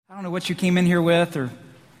don't know what you came in here with or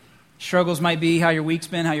struggles might be, how your week's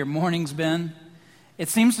been, how your morning's been. It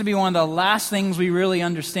seems to be one of the last things we really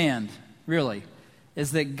understand, really,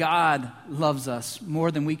 is that God loves us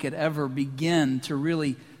more than we could ever begin to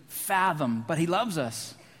really fathom, but He loves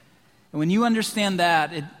us. And when you understand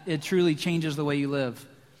that, it truly changes the way you live.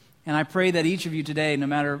 And I pray that each of you today, no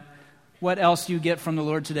matter what else you get from the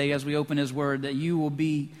Lord today as we open His Word, that you will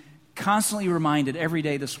be constantly reminded every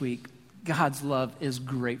day this week, God's love is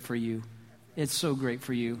great for you. It's so great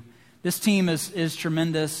for you. This team is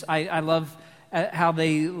tremendous. I love how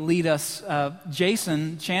they lead us.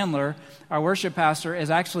 Jason Chandler, our worship pastor,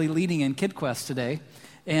 is actually leading in Kid Quest today.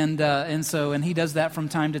 And he does that from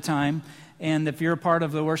time to time. And if you're a part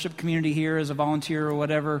of the worship community here as a volunteer or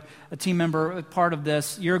whatever, a team member, a part of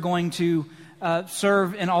this, you're going to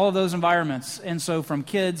serve in all of those environments. And so from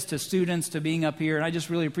kids to students to being up here, and I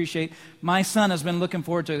just really appreciate, my son has been looking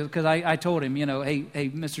forward to it because I told him,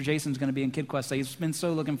 hey, Mr. Jason's going to be in Kid Quest. He's been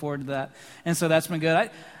so looking forward to that. And so that's been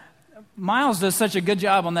good. Miles does such a good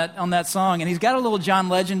job on that song, and he's got a little John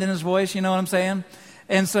Legend in his voice, you know what I'm saying?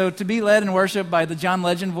 And so to be led in worship by the John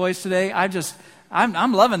Legend voice today,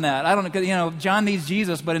 I'm loving that. I don't know, John needs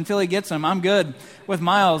Jesus, but until he gets him, I'm good with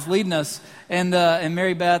Miles leading us and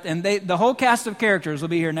Mary Beth, and the whole cast of characters will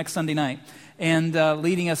be here next Sunday night and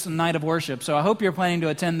leading us a night of worship. So I hope you're planning to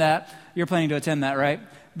attend that. You're planning to attend that, right?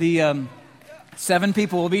 The 7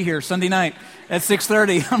 people will be here Sunday night at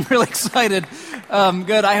 6:30. I'm really excited.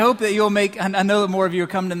 Good. I hope that you'll I know that more of you are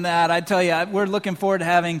coming than that. I tell you, we're looking forward to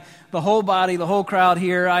having the whole body, the whole crowd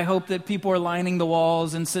here. I hope that people are lining the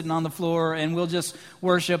walls and sitting on the floor, and we'll just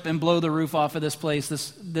worship and blow the roof off of this place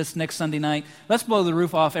this next Sunday night. Let's blow the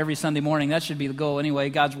roof off every Sunday morning. That should be the goal anyway.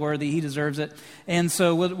 God's worthy. He deserves it. And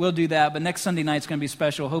so we'll do that. But next Sunday night's going to be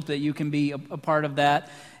special. Hope that you can be a part of that.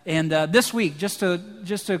 And this week, just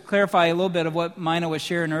to clarify a little bit of what Mina was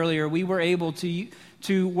sharing earlier, we were able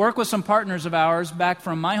to work with some partners of ours back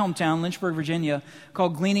from my hometown, Lynchburg, Virginia,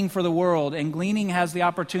 called Gleaning for the World. And Gleaning has the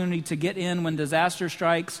opportunity to get in when disaster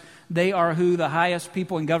strikes. They are who the highest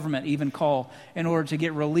people in government even call in order to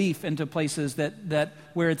get relief into places that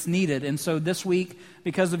where it's needed. And so this week,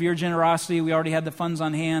 because of your generosity, we already had the funds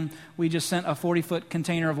on hand. We just sent a 40-foot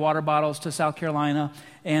container of water bottles to South Carolina,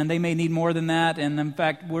 and they may need more than that. And in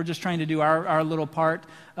fact, we're just trying to do our little part.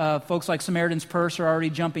 Folks like Samaritan's Purse are already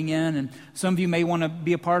jumping in, and some of you may want to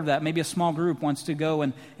be a part of that. Maybe a small group wants to go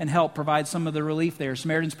and help provide some of the relief there.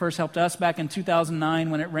 Samaritan's Purse helped us back in 2009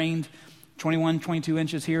 when it rained 21, 22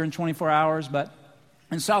 inches here in 24 hours. But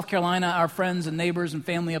in South Carolina, our friends and neighbors and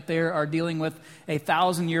family up there are dealing with a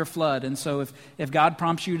 1,000-year flood. And so if God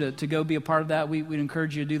prompts you to go be a part of that, we'd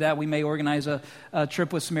encourage you to do that. We may organize a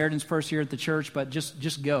trip with Samaritan's Purse here at the church, but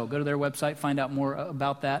just go. Go to their website, find out more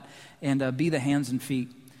about that, and be the hands and feet.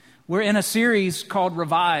 We're in a series called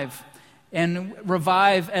Revive. And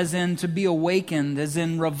revive as in to be awakened, as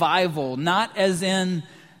in revival, not as in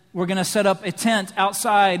we're going to set up a tent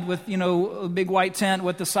outside with, a big white tent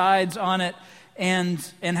with the sides on it and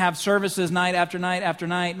have services night after night after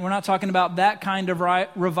night. And we're not talking about that kind of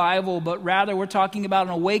revival, but rather we're talking about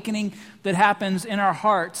an awakening that happens in our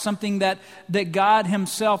hearts, something that God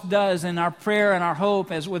Himself does in our prayer and our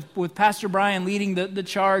hope, as with Pastor Brian leading the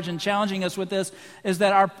charge and challenging us with this, is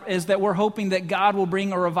that we're hoping that God will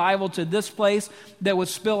bring a revival to this place that would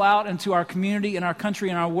spill out into our community and our country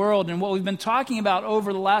and our world. And what we've been talking about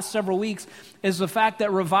over the last several weeks is the fact that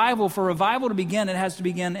for revival to begin, it has to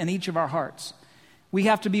begin in each of our hearts. We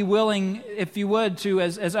have to be willing, if you would, to,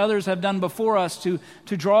 as others have done before us, to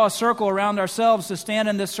draw a circle around ourselves, to stand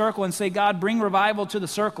in this circle and say, God, bring revival to the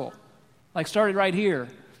circle. Like started right here.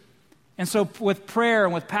 And so with prayer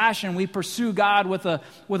and with passion, we pursue God with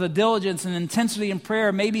a diligence and intensity in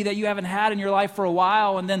prayer, maybe that you haven't had in your life for a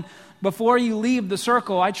while. And then before you leave the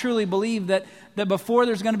circle, I truly believe that before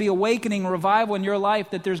there's going to be awakening, revival in your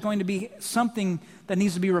life, that there's going to be something that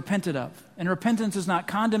needs to be repented of. And repentance is not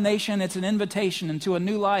condemnation, it's an invitation into a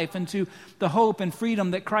new life, into the hope and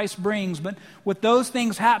freedom that Christ brings. But with those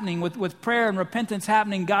things happening, with prayer and repentance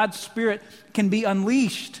happening, God's Spirit can be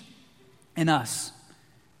unleashed in us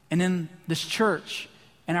and in this church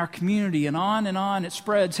and our community, and on it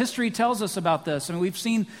spreads. History tells us about this, and we've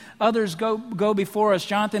seen others go before us.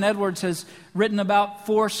 Jonathan Edwards has written about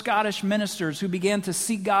 4 Scottish ministers who began to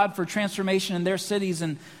seek God for transformation in their cities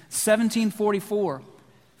in 1744.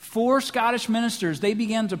 4 Scottish ministers, they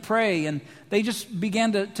began to pray, and they just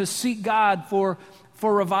began to seek God for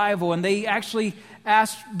for revival, and they actually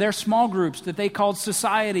asked their small groups that they called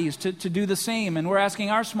societies to do the same, and we're asking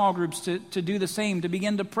our small groups to do the same, to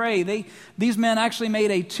begin to pray. These men actually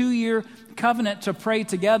made a 2-year covenant to pray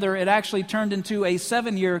together. It actually turned into a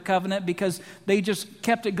 7-year covenant because they just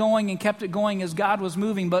kept it going as God was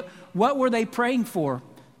moving. But what were they praying for?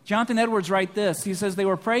 Jonathan Edwards writes this. He says they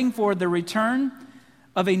were praying for the return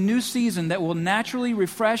of a new season that will naturally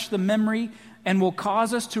refresh the memory and will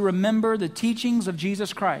cause us to remember the teachings of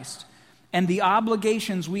Jesus Christ and the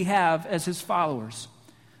obligations we have as his followers.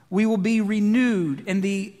 We will be renewed in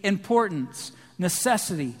the importance,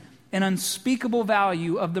 necessity, and unspeakable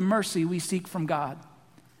value of the mercy we seek from God.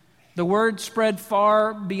 The word spread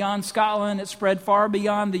far beyond Scotland, it spread far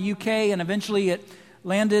beyond the UK, and eventually it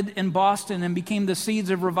landed in Boston and became the seeds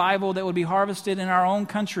of revival that would be harvested in our own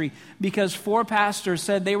country because 4 pastors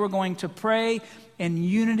said they were going to pray in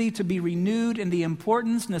unity to be renewed in the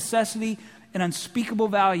importance, necessity, and unspeakable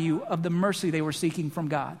value of the mercy they were seeking from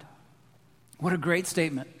God. What a great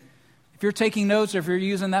statement. If you're taking notes or if you're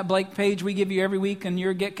using that blank page we give you every week in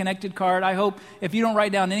your Get Connected card, I hope if you don't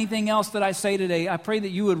write down anything else that I say today, I pray that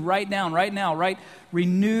you would write down right now, write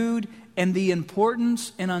renewed in the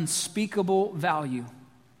importance and unspeakable value.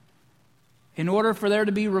 In order for there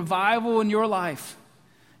to be revival in your life,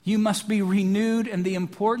 you must be renewed in the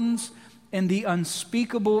importance and the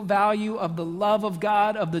unspeakable value of the love of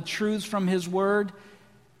God, of the truths from his word.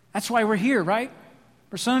 That's why we're here, right?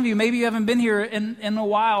 For some of you, maybe you haven't been here in a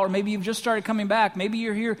while, or maybe you've just started coming back. Maybe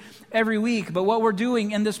you're here every week. But what we're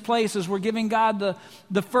doing in this place is we're giving God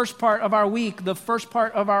the first part of our week, the first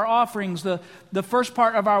part of our offerings, the first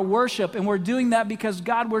part of our worship. And we're doing that because,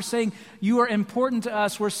 God, we're saying you are important to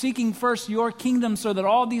us. We're seeking first your kingdom so that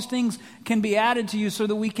all these things can be added to you, so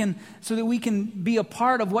that we can be a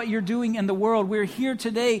part of what you're doing in the world. We're here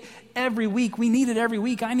today every week. We need it every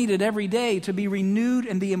week. I need it every day to be renewed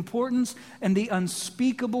in the importance and the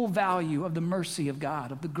unspeakable value of the mercy of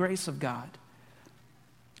God, of the grace of God.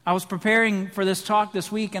 I was preparing for this talk this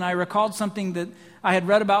week, and I recalled something that I had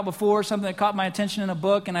read about before, something that caught my attention in a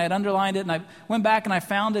book, and I had underlined it, and I went back and I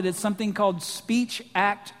found it. It's something called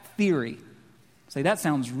speech-act theory. Say, that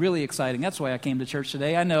sounds really exciting. That's why I came to church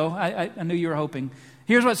today. I know. I knew you were hoping.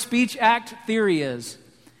 Here's what speech-act theory is.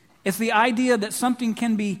 It's the idea that something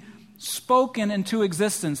can be spoken into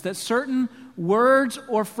existence, that certain words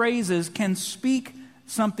or phrases can speak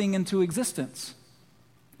something into existence.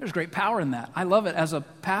 There's great power in that. I love it as a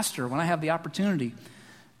pastor when I have the opportunity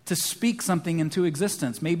to speak something into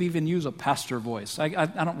existence, maybe even use a pastor voice. I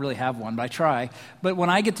don't really have one, but I try. But when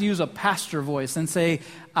I get to use a pastor voice and say,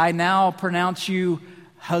 I now pronounce you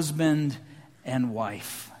husband and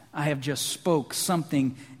wife, I have just spoke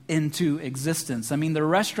something into existence. I mean, the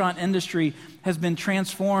restaurant industry has been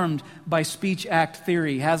transformed by speech-act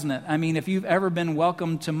theory, hasn't it? I mean, if you've ever been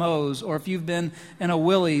welcomed to Moe's, or if you've been in a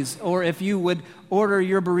Willie's, or if you would order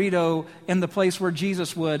your burrito in the place where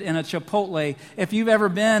Jesus would, in a Chipotle, if you've ever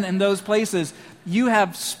been in those places, you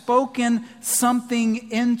have spoken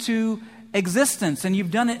something into existence, and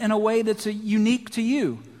you've done it in a way that's unique to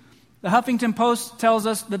you. The Huffington Post tells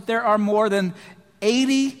us that there are more than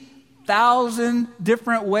 80,000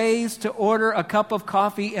 different ways to order a cup of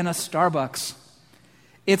coffee in a Starbucks.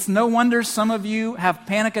 It's no wonder some of you have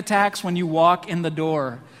panic attacks when you walk in the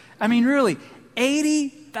door. I mean, really,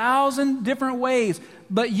 80,000 different ways.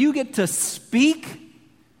 But you get to speak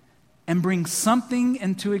and bring something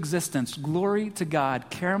into existence. Glory to God.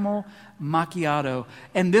 Caramel macchiato.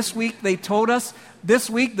 And this week the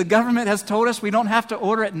government has told us we don't have to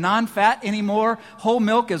order it non-fat anymore. Whole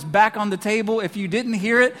milk is back on the table. If you didn't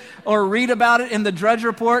hear it or read about it in the Drudge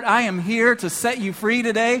Report, I am here to set you free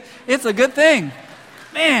today. It's a good thing.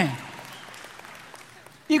 Man,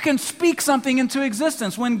 you can speak something into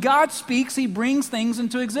existence. When God speaks, he brings things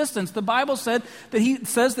into existence. The Bible says that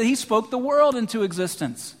he spoke the world into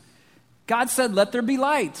existence. God said, let there be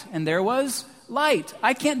light, and there was light.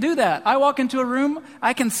 I can't do that. I walk into a room,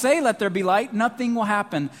 I can say, let there be light, nothing will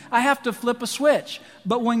happen. I have to flip a switch.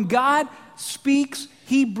 But when God speaks,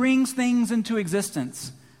 he brings things into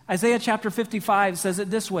existence. Isaiah chapter 55 says it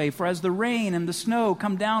this way, for as the rain and the snow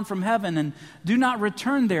come down from heaven and do not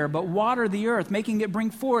return there, but water the earth, making it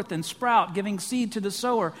bring forth and sprout, giving seed to the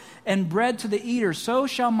sower and bread to the eater, so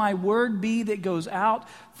shall my word be that goes out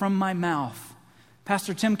from my mouth.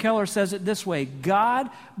 Pastor Tim Keller says it this way, God,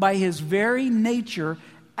 by his very nature,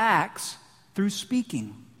 acts through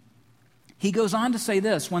speaking. He goes on to say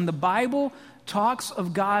this, when the Bible talks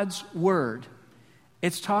of God's word,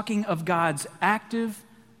 it's talking of God's active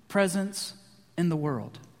presence in the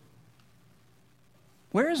world.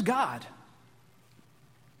 Where is God?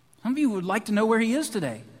 Some of you would like to know where he is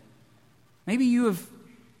today. Maybe you have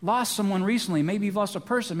lost someone recently. Maybe you've lost a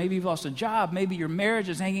person. Maybe you've lost a job. Maybe your marriage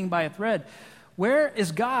is hanging by a thread. Where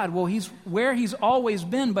is God? Well, He's where He's always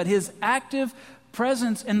been, but His active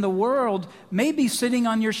presence in the world may be sitting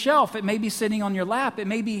on your shelf. It may be sitting on your lap. It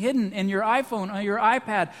may be hidden in your iPhone or your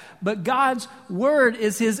iPad. But God's Word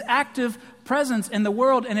is His active presence in the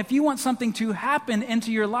world. And if you want something to happen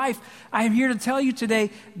into your life, I am here to tell you today,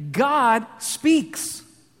 God speaks.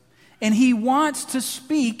 And He wants to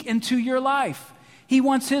speak into your life. He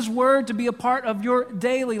wants His Word to be a part of your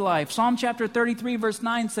daily life. Psalm chapter 33 verse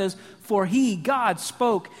 9 says, "For He, God,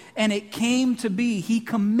 spoke, and it came to be." He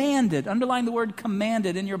commanded. Underline the word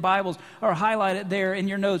commanded in your Bibles, or highlight it there in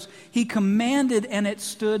your notes. He commanded, and it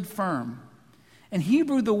stood firm. In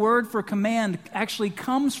Hebrew, the word for command actually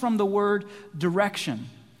comes from the word direction.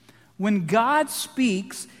 When God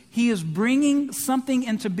speaks, He is bringing something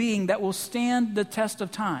into being that will stand the test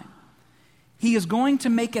of time. He is going to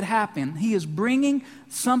make it happen. He is bringing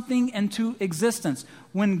something into existence.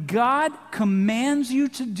 When God commands you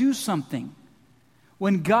to do something,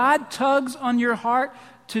 when God tugs on your heart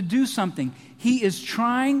to do something, He is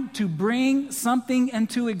trying to bring something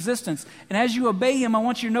into existence. And as you obey Him, I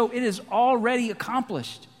want you to know it is already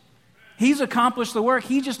accomplished. He's accomplished the work.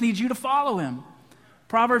 He just needs you to follow Him.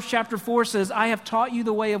 Proverbs chapter 4 says, "I have taught you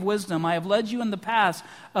the way of wisdom. I have led you in the paths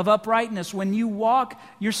of uprightness. When you walk,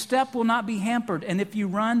 your step will not be hampered. And if you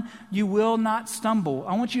run, you will not stumble."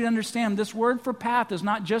 I want you to understand this word for path is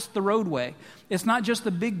not just the roadway. It's not just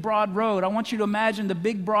the big, broad road. I want you to imagine the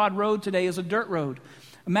big, broad road today is a dirt road.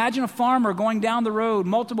 Imagine a farmer going down the road,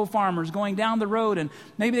 multiple farmers going down the road, and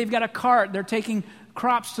maybe they've got a cart. They're taking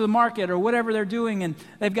crops to the market or whatever they're doing, and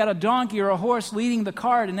they've got a donkey or a horse leading the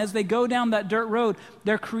cart, and as they go down that dirt road,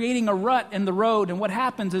 they're creating a rut in the road. And what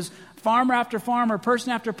happens is farmer after farmer,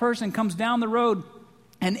 person after person comes down the road,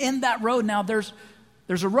 and in that road now there's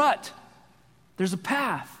a rut. There's a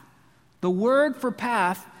path. The word for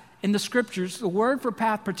path in the scriptures, the word for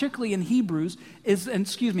path, particularly in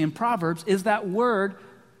in Proverbs, is that word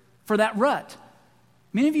for that rut.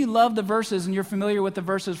 Many of you love the verses, and you're familiar with the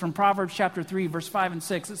verses from Proverbs chapter 3, verse 5 and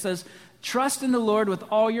 6. It says, "Trust in the Lord with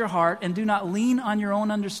all your heart, and do not lean on your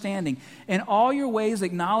own understanding. In all your ways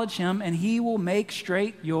acknowledge Him, and He will make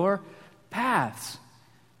straight your paths."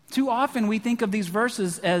 Too often we think of these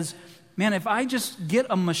verses as, man, if I just get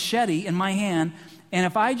a machete in my hand, and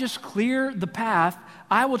if I just clear the path,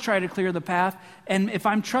 I will try to clear the path. And if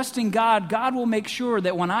I'm trusting God, God will make sure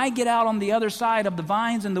that when I get out on the other side of the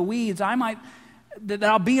vines and the weeds, that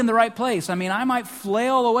I'll be in the right place. I mean, I might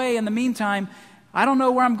flail away in the meantime. I don't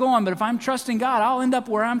know where I'm going, but if I'm trusting God, I'll end up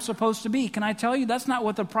where I'm supposed to be. Can I tell you, that's not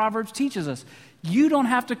what the Proverbs teaches us. You don't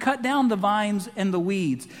have to cut down the vines and the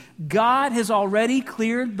weeds. God has already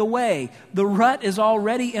cleared the way. The rut is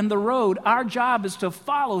already in the road. Our job is to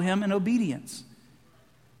follow Him in obedience.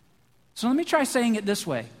 So let me try saying it this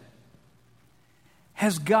way.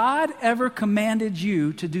 Has God ever commanded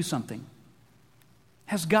you to do something?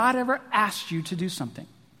 Has God ever asked you to do something?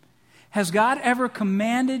 Has God ever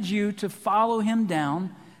commanded you to follow Him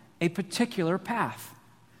down a particular path?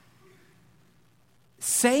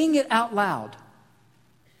 Saying it out loud,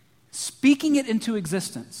 speaking it into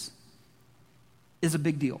existence, is a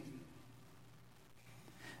big deal.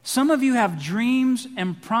 Some of you have dreams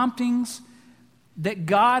and promptings that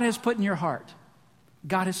God has put in your heart.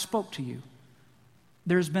 God has spoke to you.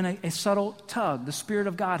 There's been a subtle tug. The Spirit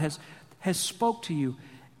of God has spoke to you,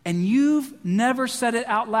 and you've never said it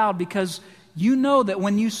out loud because you know that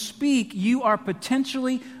when you speak, you are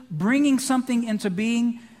potentially bringing something into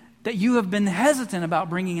being that you have been hesitant about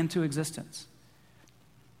bringing into existence.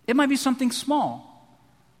 It might be something small.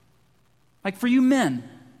 Like for you men,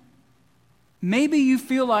 maybe you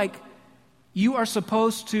feel like you are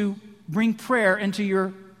supposed to bring prayer into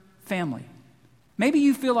your family. Maybe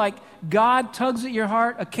you feel like God tugs at your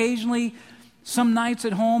heart occasionally. Some nights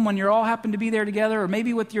at home when you all happen to be there together, or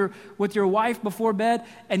maybe with your wife before bed,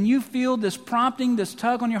 and you feel this prompting, this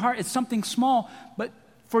tug on your heart. It's something small, but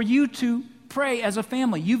for you to pray as a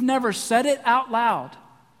family. You've never said it out loud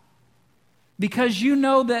because you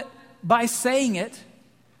know that by saying it,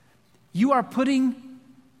 you are putting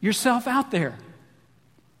yourself out there.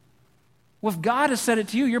 Well, if God has said it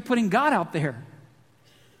to you, you're putting God out there.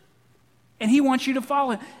 And He wants you to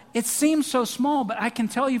follow it. It seems so small, but I can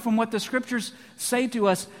tell you from what the scriptures say to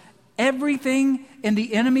us, everything in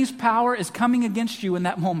the enemy's power is coming against you in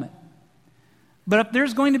that moment. But if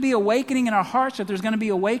there's going to be awakening in our hearts, if there's going to be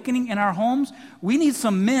awakening in our homes, we need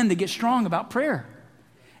some men to get strong about prayer.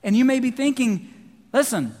 And you may be thinking,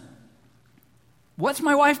 listen, what's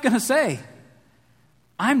my wife going to say?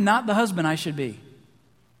 I'm not the husband I should be.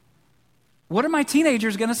 What are my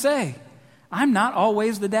teenagers going to say? I'm not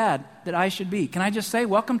always the dad that I should be. Can I just say,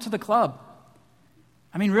 welcome to the club?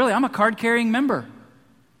 I mean, really, I'm a card-carrying member.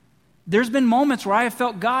 There's been moments where I have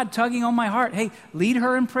felt God tugging on my heart. Hey, lead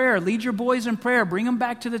her in prayer. Lead your boys in prayer. Bring them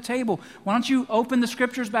back to the table. Why don't you open the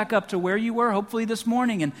scriptures back up to where you were, hopefully this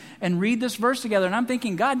morning, and read this verse together. And I'm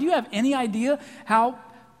thinking, God, do you have any idea how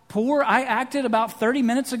poor I acted about 30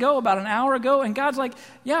 minutes ago, about an hour ago? And God's like,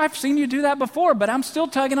 yeah, I've seen you do that before, but I'm still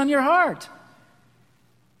tugging on your heart.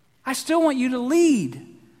 I still want you to lead.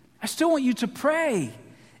 I still want you to pray.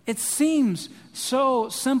 It seems so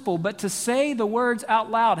simple, but to say the words out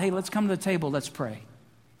loud, hey, let's come to the table, let's pray.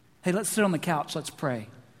 Hey, let's sit on the couch, let's pray.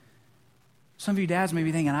 Some of you dads may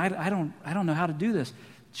be thinking, I don't know how to do this.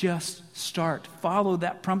 Just start. Follow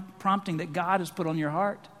that prompting that God has put on your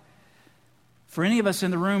heart. For any of us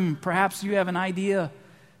in the room, perhaps you have an idea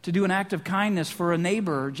to do an act of kindness for a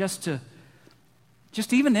neighbor, or just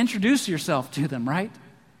even introduce yourself to them, right?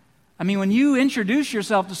 I mean, when you introduce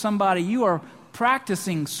yourself to somebody, you are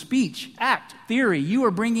practicing speech, act, theory. You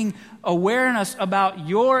are bringing awareness about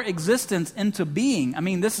your existence into being. I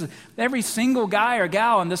mean, this is every single guy or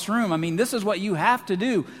gal in this room. I mean, this is what you have to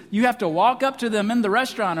do. You have to walk up to them in the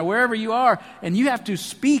restaurant or wherever you are, and you have to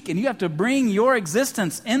speak, and you have to bring your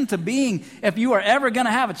existence into being if you are ever going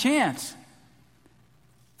to have a chance.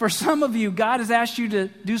 For some of you, God has asked you to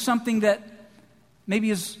do something that maybe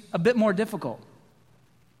is a bit more difficult.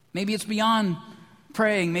 Maybe it's beyond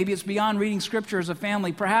praying. Maybe it's beyond reading scripture as a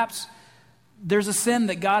family. Perhaps there's a sin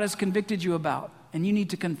that God has convicted you about, and you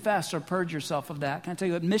need to confess or purge yourself of that. Can I tell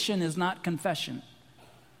you, admission is not confession.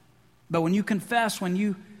 But when you confess, when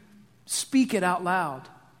you speak it out loud,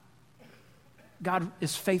 God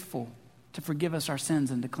is faithful to forgive us our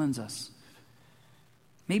sins and to cleanse us.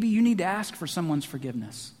 Maybe you need to ask for someone's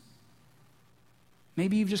forgiveness.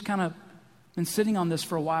 Maybe you've just kind of been sitting on this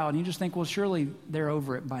for a while, and you just think, well, surely they're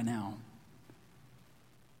over it by now.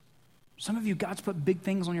 Some of you, God's put big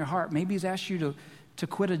things on your heart. Maybe He's asked you to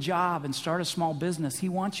quit a job and start a small business. He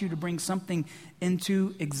wants you to bring something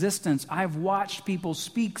into existence. I've watched people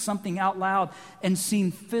speak something out loud and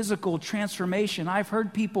seen physical transformation. I've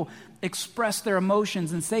heard people express their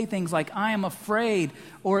emotions and say things like, I am afraid,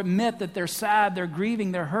 or admit that they're sad, they're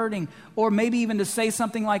grieving, they're hurting, or maybe even to say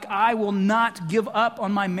something like, I will not give up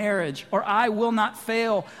on my marriage, or I will not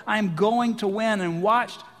fail, I'm going to win, and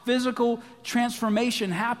watched physical transformation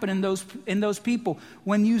happen in those people.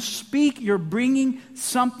 When you speak, you're bringing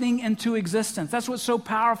something into existence. That's what's so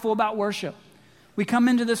powerful about worship. We come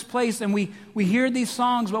into this place and we hear these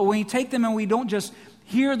songs, but when we take them and we don't just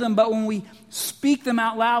hear them, but when we speak them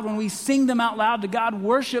out loud, when we sing them out loud to God,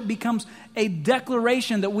 worship becomes a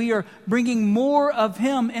declaration that we are bringing more of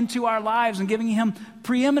Him into our lives and giving Him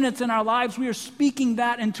preeminence in our lives. We are speaking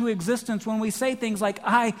that into existence when we say things like,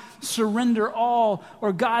 I surrender all,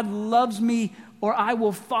 or God loves me, or I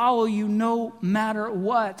will follow you no matter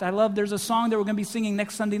what. I love, there's a song that we're going to be singing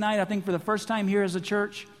next Sunday night, I think for the first time here as a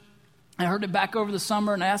church. I heard it back over the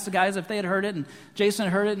summer, and I asked the guys if they had heard it, and Jason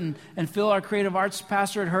had heard it, and Phil, our creative arts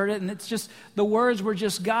pastor, had heard it, and it's just, the words were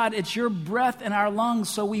just, God, it's your breath in our lungs,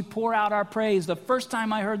 so we pour out our praise. The first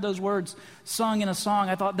time I heard those words sung in a song,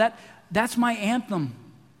 I thought, that's my anthem.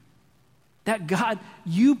 That God,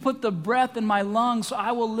 you put the breath in my lungs, so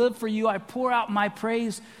I will live for you. I pour out my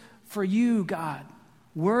praise for you, God.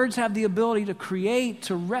 Words have the ability to create,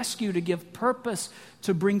 to rescue, to give purpose,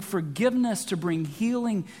 to bring forgiveness, to bring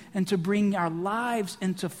healing, and to bring our lives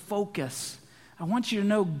into focus. I want you to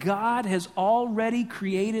know God has already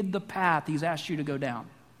created the path He's asked you to go down.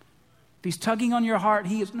 If He's tugging on your heart,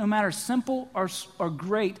 He is, no matter simple or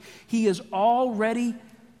great, He has already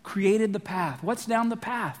created the path. What's down the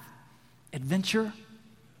path? Adventure,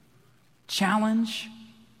 challenge,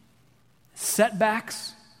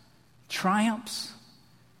 setbacks, triumphs.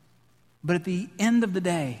 But at the end of the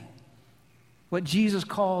day, what Jesus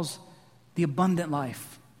calls the abundant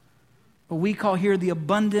life, what we call here the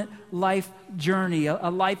abundant life journey, a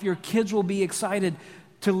life your kids will be excited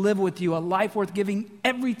to live with you, a life worth giving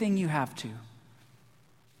everything you have to.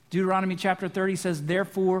 Deuteronomy chapter 30 says,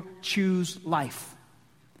 therefore choose life,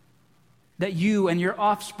 that you and your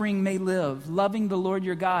offspring may live, loving the Lord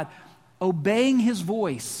your God, obeying His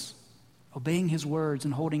voice, obeying His words,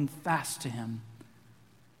 and holding fast to Him,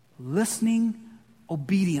 listening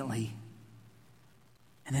obediently,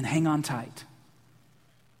 and then hang on tight.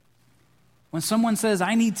 When someone says,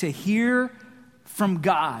 I need to hear from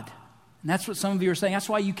God, and that's what some of you are saying, that's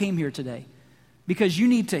why you came here today, because you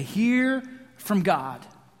need to hear from God.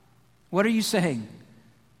 What are you saying?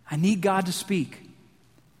 I need God to speak.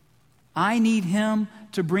 I need Him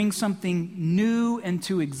to bring something new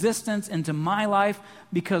into existence, into my life,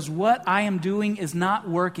 because what I am doing is not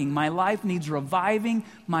working. My life needs reviving.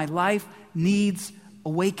 My life needs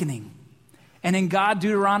awakening. And in God,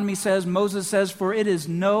 Deuteronomy says, Moses says, for it is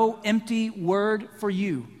no empty word for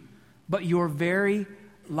you, but your very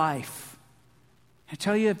life. I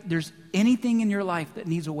tell you, if there's anything in your life that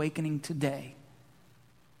needs awakening today,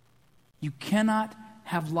 you cannot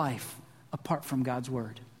have life apart from God's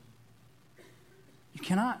word. You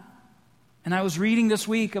cannot. And I was reading this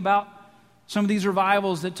week about some of these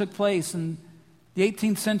revivals that took place in the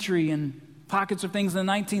 18th century and pockets of things in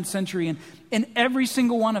the 19th century. And in every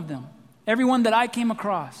single one of them, every one that I came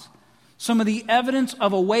across, some of the evidence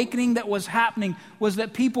of awakening that was happening was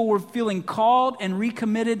that people were feeling called and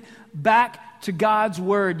recommitted back to God's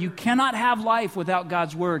word. You cannot have life without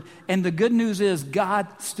God's word. And the good news is God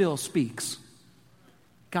still speaks.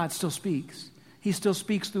 God still speaks. He still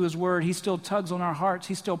speaks through his word. He still tugs on our hearts.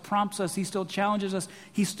 He still prompts us. He still challenges us.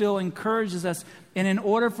 He still encourages us. And in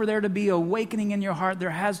order for there to be awakening in your heart, there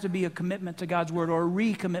has to be a commitment to God's word or a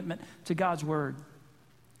recommitment to God's word.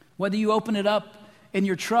 Whether you open it up in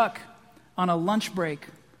your truck on a lunch break,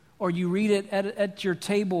 or you read it at your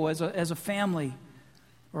table as a family,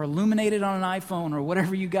 or illuminate it on an iPhone, or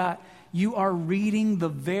whatever you got, you are reading the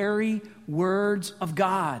very words of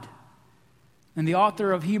God. And the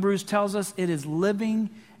author of Hebrews tells us it is living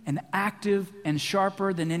and active and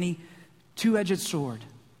sharper than any two-edged sword.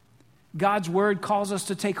 God's word calls us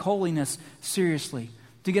to take holiness seriously,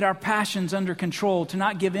 to get our passions under control, to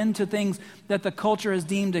not give in to things that the culture has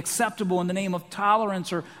deemed acceptable in the name of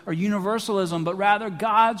tolerance or universalism, but rather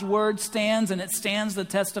God's word stands, and it stands the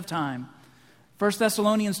test of time. 1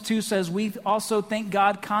 Thessalonians 2 says, we also thank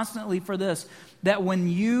God constantly for this, that when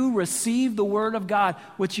you received the word of God,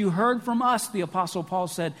 which you heard from us, the Apostle Paul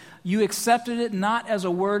said, you accepted it not as a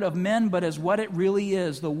word of men, but as what it really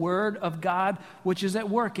is, the word of God, which is at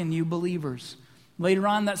work in you believers. Later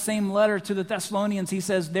on, that same letter to the Thessalonians, he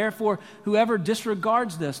says, therefore, whoever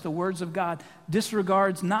disregards this, the words of God,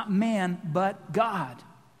 disregards not man, but God.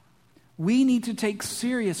 We need to take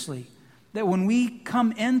seriously that when we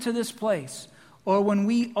come into this place, or when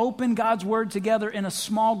we open God's word together in a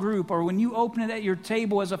small group, or when you open it at your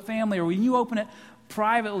table as a family, or when you open it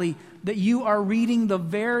privately, that you are reading the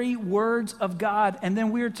very words of God, and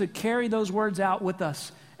then we are to carry those words out with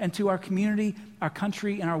us and to our community, our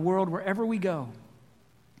country, and our world, wherever we go.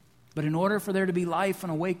 But in order for there to be life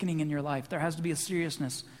and awakening in your life, there has to be a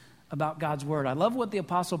seriousness about God's word. I love what the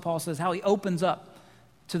Apostle Paul says, how he opens up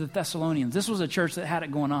to the Thessalonians. This was a church that had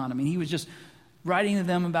it going on. I mean, he was just writing to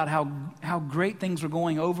them about how great things were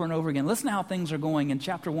going over and over again. Listen to how things are going. In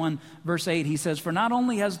chapter 1, verse 8, he says, for not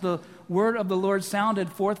only has the word of the Lord sounded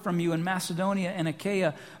forth from you in Macedonia and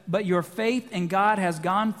Achaia, but your faith in God has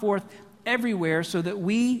gone forth everywhere, so that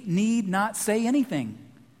we need not say anything.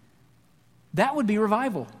 That would be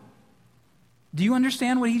revival. Do you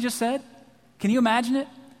understand what he just said? Can you imagine it?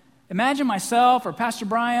 Imagine myself or Pastor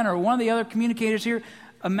Brian or one of the other communicators here.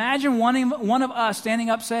 Imagine one of us standing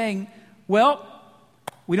up saying, well,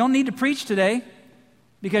 we don't need to preach today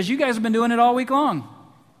because you guys have been doing it all week long.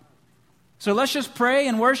 So let's just pray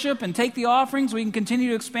and worship and take the offerings. We can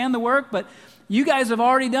continue to expand the work, but you guys have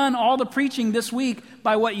already done all the preaching this week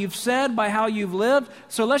by what you've said, by how you've lived.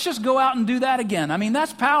 So let's just go out and do that again. I mean,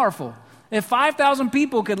 that's powerful. If 5,000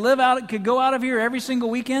 people could go out of here every single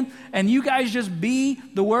weekend, and you guys just be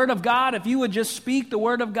the Word of God, if you would just speak the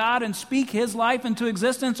Word of God and speak His life into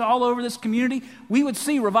existence all over this community, we would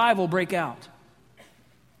see revival break out.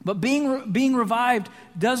 But being revived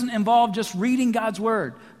doesn't involve just reading God's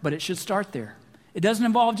Word, but it should start there. It doesn't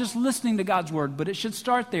involve just listening to God's word, but it should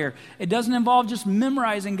start there. It doesn't involve just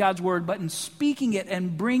memorizing God's word, but in speaking it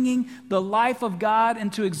and bringing the life of God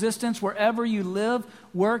into existence wherever you live,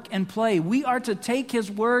 work, and play. We are to take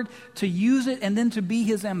His word, to use it, and then to be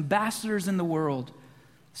His ambassadors in the world.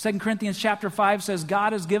 2 Corinthians chapter 5 says,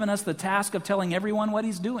 God has given us the task of telling everyone what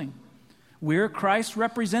He's doing. We're Christ's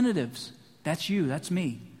representatives. That's you, that's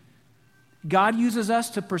me. God uses us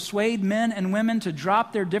to persuade men and women to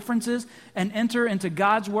drop their differences and enter into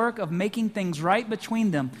God's work of making things right between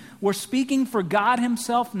them. We're speaking for God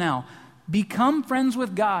Himself now. Become friends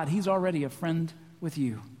with God. He's already a friend with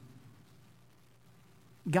you.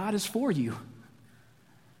 God is for you.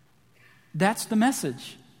 That's the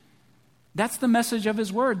message. That's the message of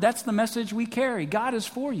His word. That's the message we carry. God is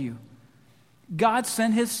for you. God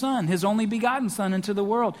sent His Son, His only begotten Son, into the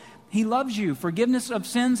world. He loves you. Forgiveness of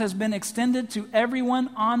sins has been extended to everyone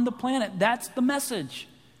on the planet. That's the message.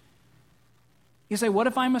 You say, what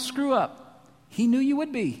if I'm a screw up? He knew you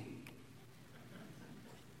would be. You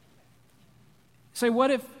say,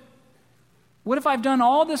 what if What if I've done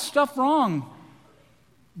all this stuff wrong?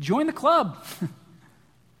 Join the club.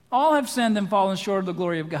 All have sinned and fallen short of the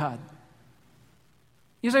glory of God.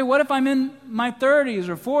 You say, what if I'm in my 30s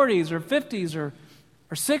or 40s or 50s or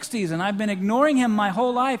 60s and I've been ignoring him my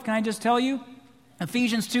whole life? Can I just tell you?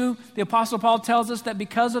 Ephesians 2, the Apostle Paul tells us that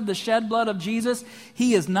because of the shed blood of Jesus,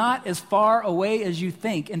 he is not as far away as you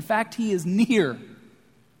think. In fact, he is near.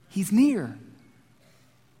 He's near.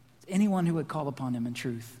 Anyone who would call upon him in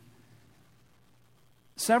truth.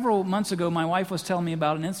 Several months ago, my wife was telling me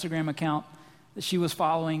about an Instagram account that she was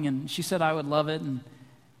following, and she said I would love it. And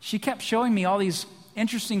she kept showing me all these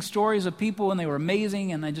interesting stories of people, and they were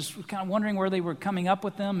amazing, and I just was kind of wondering where they were coming up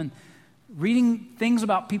with them. And reading things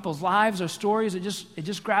about people's lives or stories, it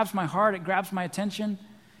just grabs my heart, it grabs my attention.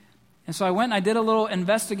 And so I went and I did a little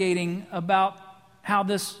investigating about how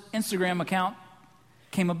this Instagram account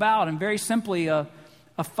came about. And very simply, a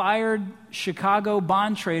fired Chicago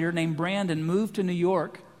bond trader named Brandon moved to New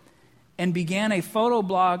York and began a photo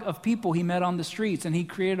blog of people he met on the streets. And he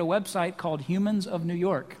created a website called Humans of New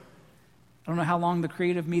York. I don't know how long the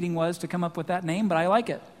creative meeting was to come up with that name, but I like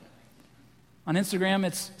it. On Instagram,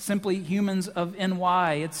 it's simply Humans of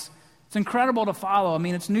NY. It's incredible to follow. I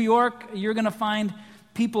mean, it's New York. You're going to find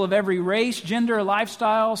people of every race, gender,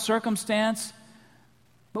 lifestyle, circumstance.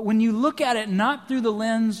 But when you look at it not through the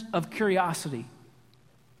lens of curiosity,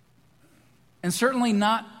 and certainly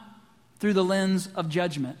not through the lens of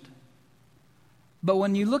judgment, but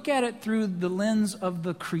when you look at it through the lens of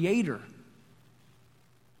the Creator,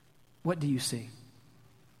 what do you see?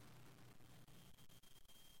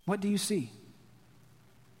 What do you see?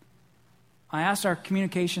 I asked our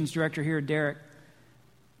communications director here, Derek,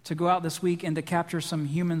 to go out this week and to capture some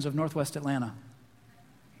humans of Northwest Atlanta.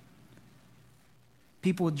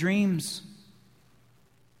 People with dreams,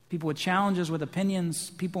 people with challenges, with opinions,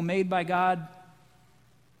 people made by God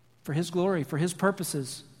for His glory, for His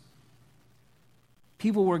purposes.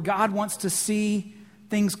 People where God wants to see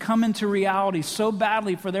things come into reality so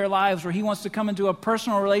badly for their lives, where He wants to come into a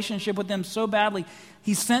personal relationship with them so badly,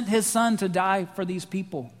 He sent His Son to die for these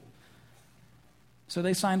people. So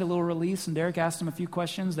they signed a little release, and Derek asked them a few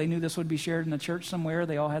questions. They knew this would be shared in the church somewhere.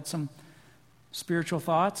 They all had some spiritual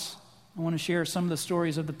thoughts. I want to share some of the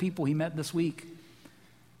stories of the people he met this week.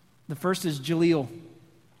 The first is Jaleel.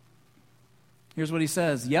 Here's what he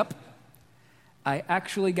says. Yep, I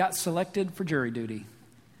actually got selected for jury duty.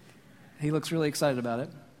 He looks really excited about it.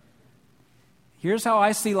 Here's how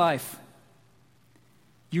I see life.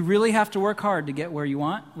 You really have to work hard to get where you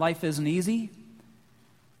want. Life isn't easy.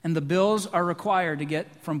 And the bills are required to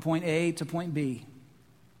get from point A to point B.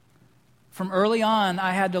 From early on,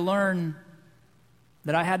 I had to learn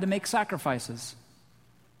that I had to make sacrifices.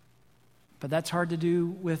 But that's hard to do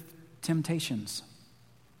with temptations.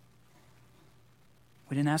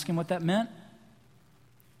 We didn't ask him what that meant.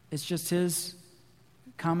 It's just his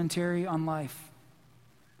commentary on life.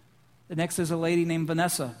 The next is a lady named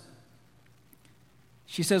Vanessa.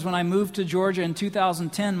 She says, when I moved to Georgia in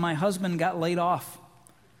 2010, my husband got laid off.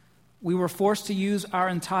 We were forced to use our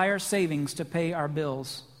entire savings to pay our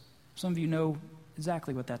bills. Some of you know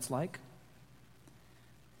exactly what that's like.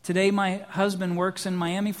 Today, my husband works in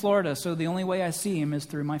Miami, Florida, so the only way I see him is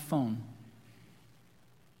through my phone.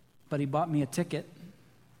 But he bought me a ticket,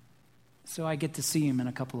 so I get to see him in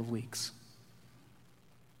a couple of weeks.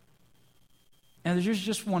 And there's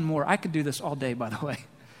just one more. I could do this all day, by the way.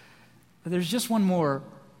 But there's just one more.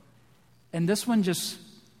 And this one just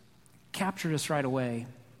captured us right away.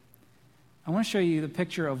 I want to show you the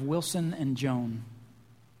picture of Wilson and Joan.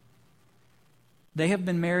 They have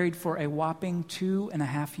been married for a whopping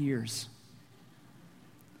 2.5 years.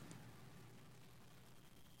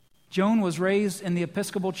 Joan was raised in the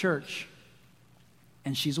Episcopal Church,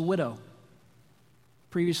 and she's a widow.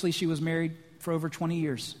 Previously, she was married for over 20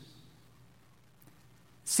 years.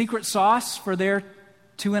 Secret sauce for their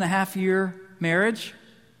 2.5-year marriage: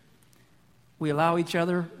 we allow each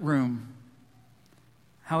other room.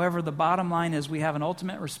 However, the bottom line is we have an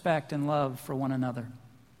ultimate respect and love for one another.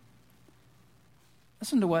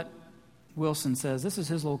 Listen to what Wilson says. This is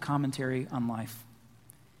his little commentary on life.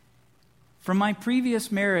 From my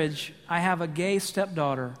previous marriage, I have a gay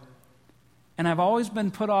stepdaughter, and I've always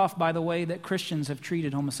been put off by the way that Christians have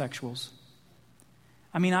treated homosexuals.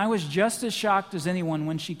 I mean, I was just as shocked as anyone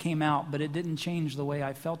when she came out, but it didn't change the way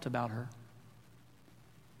I felt about her.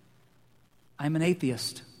 I'm an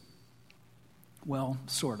atheist. Well,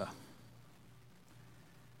 sorta.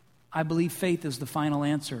 I believe faith is the final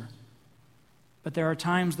answer. But there are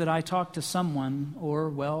times that I talk to someone, or,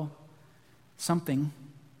 well, something.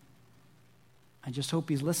 I just hope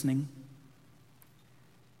he's listening.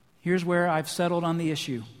 Here's where I've settled on the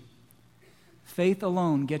issue. Faith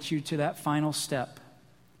alone gets you to that final step.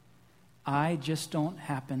 I just don't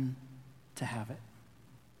happen to have it.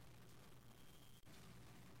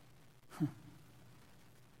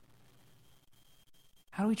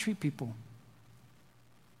 How do we treat people?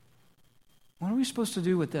 What are we supposed to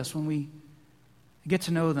do with this when we get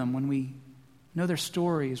to know them, when we know their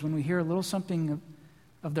stories, when we hear a little something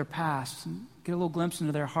of their past and get a little glimpse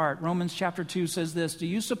into their heart? Romans chapter 2 says this, do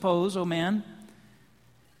you suppose, O man,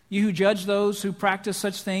 you who judge those who practice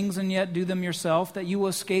such things and yet do them yourself, that you will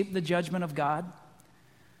escape the judgment of God?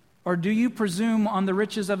 Or do you presume on the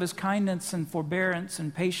riches of his kindness and forbearance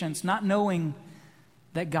and patience, not knowing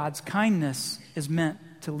that God's kindness is meant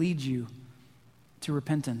to lead you to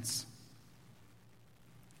repentance?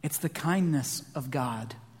 It's the kindness of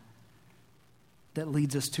God that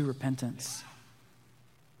leads us to repentance.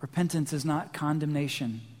 Repentance is not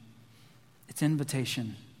condemnation. It's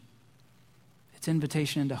invitation. It's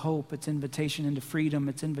invitation into hope. It's invitation into freedom.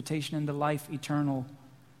 It's invitation into life eternal.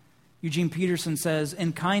 Eugene Peterson says,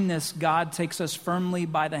 in kindness, God takes us firmly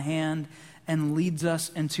by the hand and leads us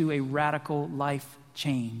into a radical life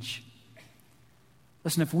change.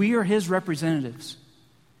 Listen, if we are his representatives,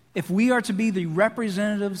 if we are to be the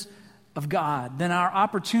representatives of God, then our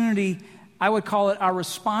opportunity, I would call it our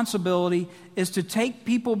responsibility, is to take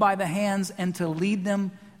people by the hands and to lead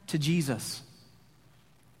them to Jesus.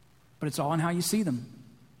 But it's all in how you see them.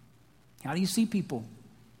 How do you see people?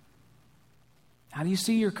 How do you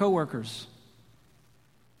see your coworkers?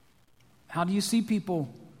 How do you see people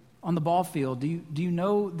on the ball field? Do you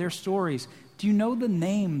know their stories? Do you know the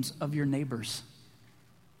names of your neighbors?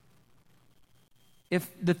 If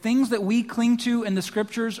the things that we cling to in the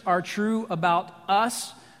scriptures are true about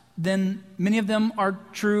us, then many of them are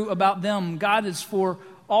true about them. God is for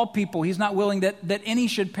all people. He's not willing that any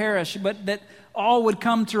should perish, but that all would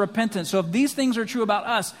come to repentance. So if these things are true about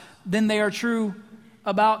us, then they are true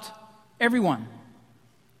about everyone.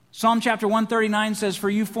 Psalm chapter 139 says, for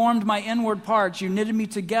you formed my inward parts. You knitted me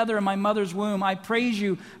together in my mother's womb. I praise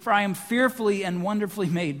you, for I am fearfully and wonderfully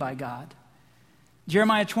made by God.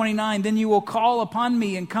 Jeremiah 29, then you will call upon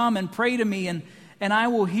me and come and pray to me, and I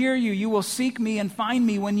will hear you. You will seek me and find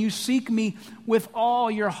me when you seek me with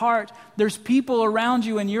all your heart. There's people around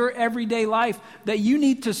you in your everyday life that you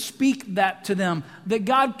need to speak that to them, that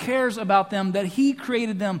God cares about them, that he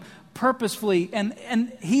created them purposefully,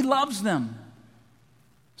 and he loves them.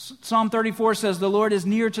 Psalm 34 says, the Lord is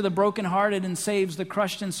near to the brokenhearted and saves the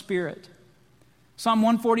crushed in spirit. Psalm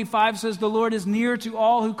 145 says, the Lord is near to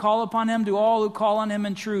all who call upon him, to all who call on him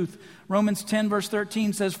in truth. Romans 10 verse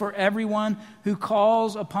 13 says, for everyone who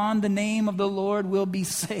calls upon the name of the Lord will be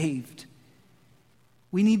saved.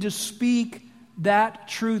 We need to speak that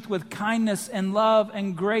truth with kindness and love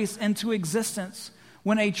and grace into existence.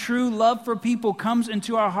 When a true love for people comes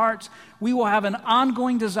into our hearts, we will have an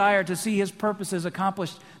ongoing desire to see his purposes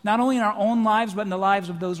accomplished, not only in our own lives, but in the lives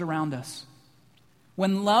of those around us.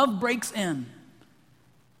 When love breaks in,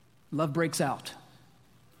 love breaks out.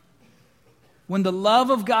 When the love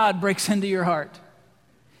of God breaks into your heart,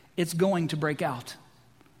 it's going to break out.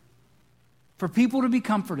 For people to be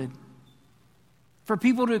comforted, for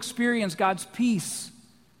people to experience God's peace,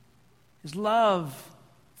 his love,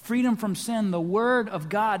 freedom from sin, the word of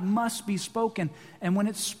God must be spoken. And when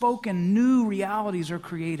it's spoken, new realities are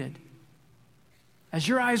created. As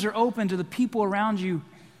your eyes are open to the people around you,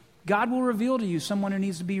 God will reveal to you someone who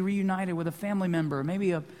needs to be reunited with a family member.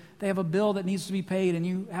 Maybe they have a bill that needs to be paid and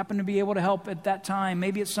you happen to be able to help at that time.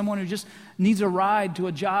 Maybe it's someone who just needs a ride to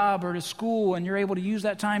a job or to school and you're able to use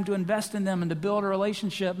that time to invest in them and to build a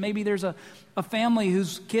relationship. Maybe there's a family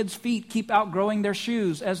whose kids' feet keep outgrowing their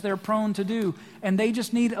shoes, as they're prone to do, and they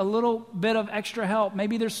just need a little bit of extra help.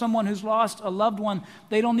 Maybe there's someone who's lost a loved one.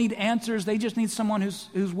 They don't need answers. They just need someone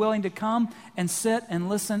who's willing to come and sit and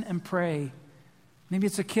listen and pray. Maybe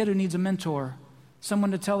it's a kid who needs a mentor,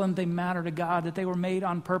 someone to tell them they matter to God, that they were made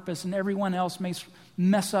on purpose, and everyone else may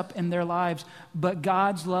mess up in their lives, but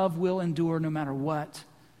God's love will endure no matter what.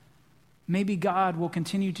 Maybe God will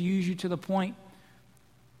continue to use you to the point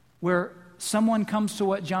where someone comes to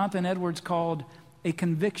what Jonathan Edwards called a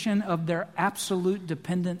conviction of their absolute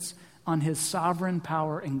dependence on his sovereign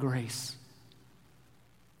power and grace.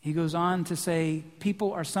 He goes on to say,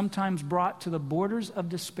 people are sometimes brought to the borders of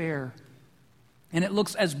despair, and it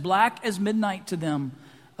looks as black as midnight to them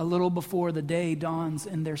a little before the day dawns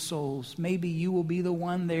in their souls. Maybe you will be the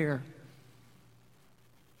one there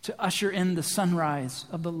to usher in the sunrise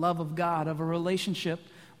of the love of God, of a relationship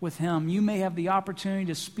with him. You may have the opportunity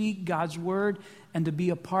to speak God's word and to be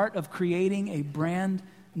a part of creating a brand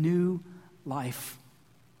new life.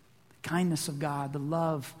 The kindness of God, the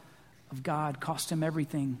love of God cost him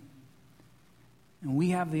everything. And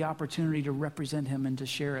we have the opportunity to represent him and to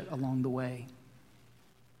share it along the way.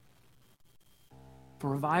 For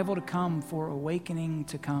revival to come, for awakening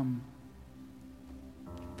to come,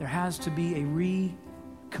 there has to be a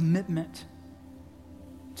recommitment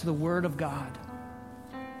to the Word of God,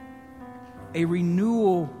 a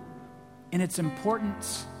renewal in its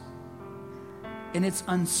importance, in its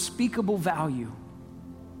unspeakable value.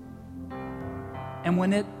 And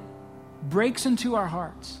when it breaks into our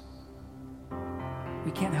hearts, we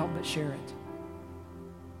can't help but share it.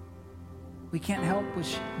 We can't help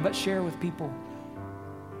but share with people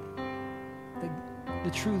the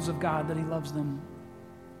truths of God, that he loves them,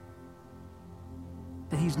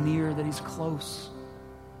 that he's near, that he's close.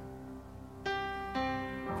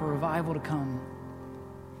 For revival to come,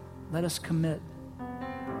 let us commit,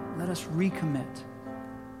 let us recommit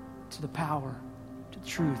to the power, to the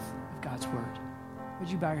truth of God's word. Would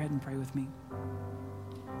you bow your head and pray with me?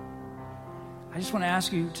 I just want to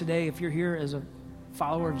ask you today, if you're here as a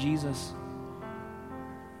follower of Jesus,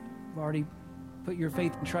 you've already put your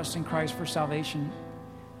faith and trust in Christ for salvation,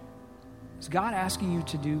 is God asking you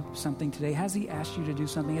to do something today? Has he asked you to do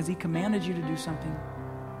something? Has he commanded you to do something?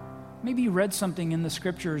 Maybe you read something in the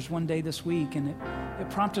scriptures one day this week and it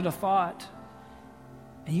prompted a thought,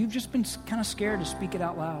 and you've just been kind of scared to speak it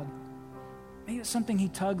out loud. Maybe it's something he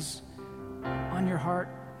tugs on your heart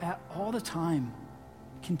at all the time,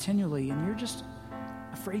 continually, and you're just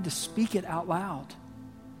afraid to speak it out loud.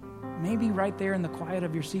 Maybe right there in the quiet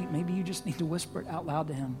of your seat, maybe you just need to whisper it out loud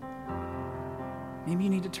to him. Maybe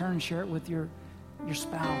you need to turn and share it with your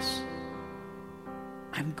spouse.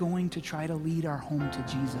 I'm going to try to lead our home to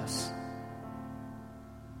Jesus.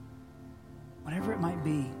 Whatever it might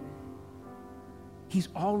be, he's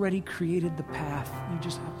already created the path. You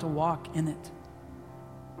just have to walk in it.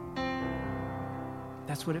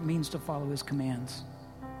 That's what it means to follow his commands.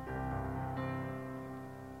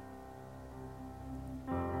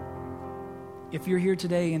 If you're here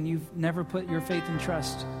today and you've never put your faith and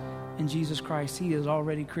trust in Jesus Christ, he has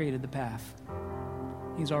already created the path.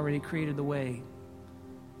 He's already created the way.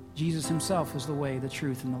 Jesus himself is the way, the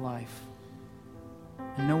truth, and the life.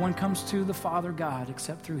 And no one comes to the Father God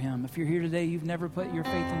except through him. If you're here today, you've never put your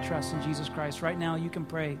faith and trust in Jesus Christ, right now you can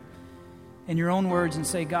pray in your own words and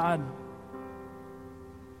say, God,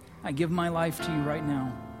 I give my life to you right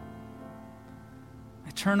now. I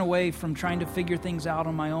turn away from trying to figure things out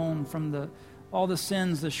on my own, from all the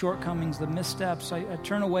sins, the shortcomings, the missteps. I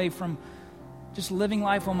turn away from just living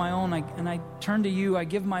life on my own, and I turn to you. I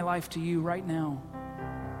give my life to you right now.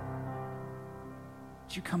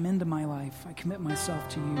 Would you come into my life? I commit myself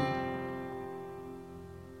to you.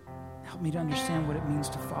 Help me to understand what it means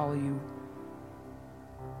to follow you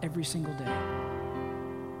every single day.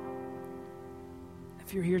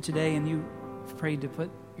 If you're here today and you've prayed to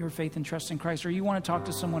put your faith and trust in Christ, or you want to talk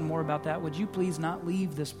to someone more about that, would you please not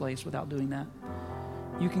leave this place without doing that?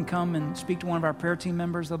 You can come and speak to one of our prayer team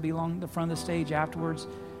members. They'll be along the front of the stage afterwards.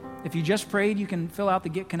 If you just prayed, you can fill out the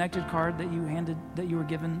Get Connected card that you were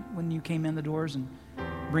given when you came in the doors and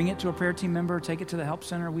bring it to a prayer team member, take it to the help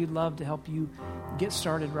center. We'd love to help you get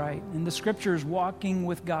started right. In the scriptures, walking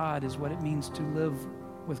with God is what it means to live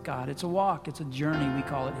with God. It's a walk, it's a journey, we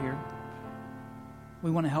call it here.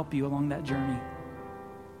 We want to help you along that journey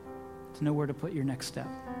to know where to put your next step.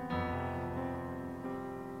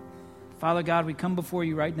 Father God, we come before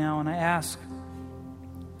you right now, and I ask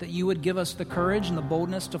that you would give us the courage and the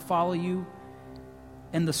boldness to follow you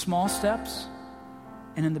in the small steps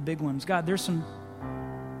and in the big ones. God, there's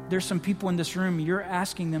some people in this room, you're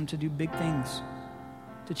asking them to do big things,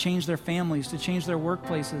 to change their families, to change their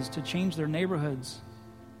workplaces, to change their neighborhoods,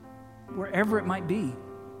 wherever it might be.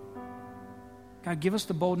 God, give us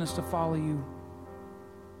the boldness to follow you,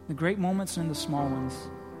 the great moments and the small ones.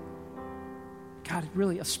 God,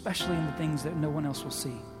 really, especially in the things that no one else will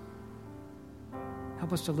see.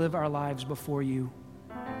 Help us to live our lives before you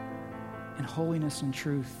in holiness and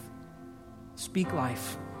truth. Speak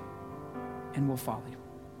life, and we'll follow you.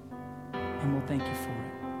 And we'll thank you for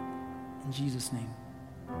it. In Jesus' name,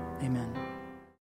 amen.